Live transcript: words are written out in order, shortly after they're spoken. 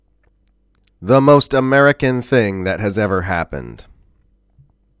The most American thing that has ever happened.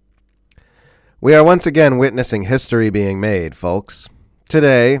 We are once again witnessing history being made, folks.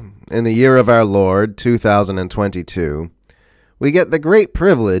 Today, in the year of our Lord, 2022, we get the great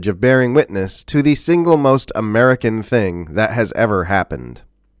privilege of bearing witness to the single most American thing that has ever happened.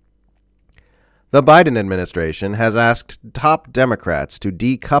 The Biden administration has asked top Democrats to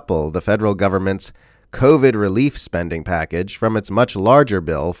decouple the federal government's COVID relief spending package from its much larger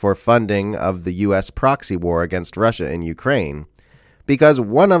bill for funding of the U.S. proxy war against Russia in Ukraine, because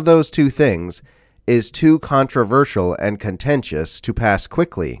one of those two things is too controversial and contentious to pass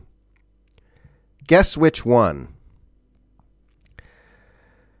quickly. Guess which one?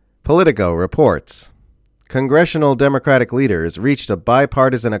 Politico reports, congressional Democratic leaders reached a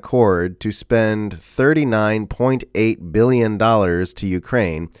bipartisan accord to spend $39.8 billion to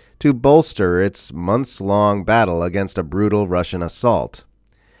Ukraine to bolster its months-long battle against a brutal Russian assault.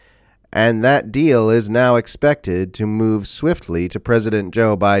 And that deal is now expected to move swiftly to President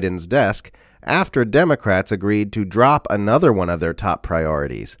Joe Biden's desk after Democrats agreed to drop another one of their top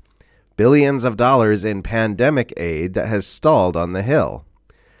priorities, billions of dollars in pandemic aid that has stalled on the Hill.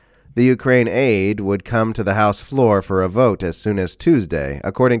 The Ukraine aid would come to the House floor for a vote as soon as Tuesday,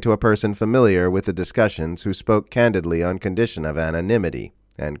 according to a person familiar with the discussions who spoke candidly on condition of anonymity.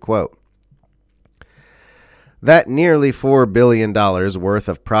 End quote. That nearly $4 billion worth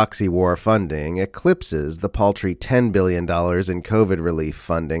of proxy war funding eclipses the paltry $10 billion in COVID relief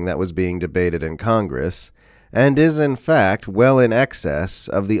funding that was being debated in Congress, and is in fact well in excess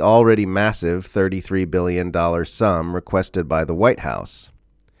of the already massive $33 billion sum requested by the White House.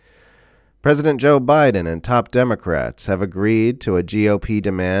 President Joe Biden and top Democrats have agreed to a GOP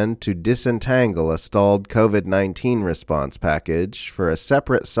demand to disentangle a stalled COVID-19 response package for a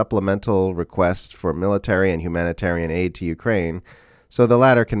separate supplemental request for military and humanitarian aid to Ukraine so the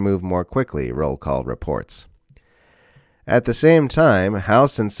latter can move more quickly, roll call reports. At the same time,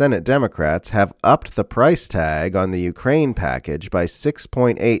 House and Senate Democrats have upped the price tag on the Ukraine package by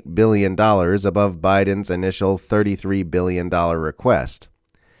 $6.8 billion above Biden's initial $33 billion request.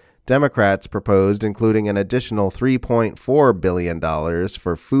 Democrats proposed including an additional $3.4 billion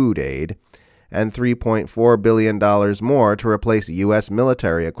for food aid and $3.4 billion more to replace U.S.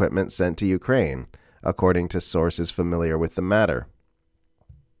 military equipment sent to Ukraine, according to sources familiar with the matter.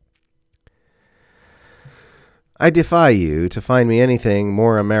 I defy you to find me anything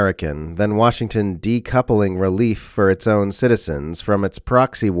more American than Washington decoupling relief for its own citizens from its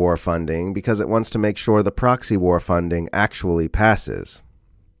proxy war funding because it wants to make sure the proxy war funding actually passes.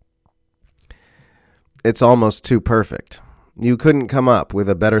 It's almost too perfect. You couldn't come up with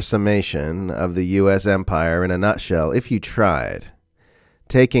a better summation of the U.S. empire in a nutshell if you tried.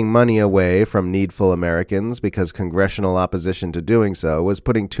 Taking money away from needful Americans because congressional opposition to doing so was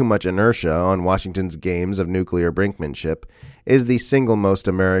putting too much inertia on Washington's games of nuclear brinkmanship is the single most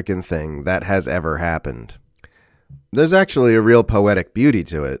American thing that has ever happened. There's actually a real poetic beauty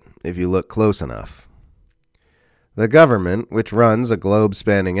to it, if you look close enough. The government, which runs a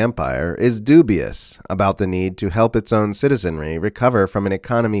globe-spanning empire, is dubious about the need to help its own citizenry recover from an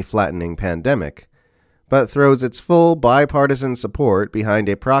economy-flattening pandemic, but throws its full bipartisan support behind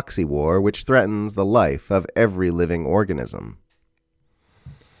a proxy war which threatens the life of every living organism.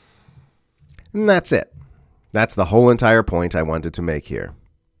 And that's it. That's the whole entire point I wanted to make here.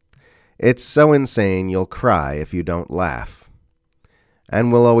 It's so insane you'll cry if you don't laugh.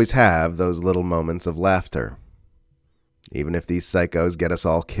 And we'll always have those little moments of laughter, even if these psychos get us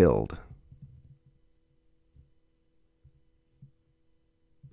all killed.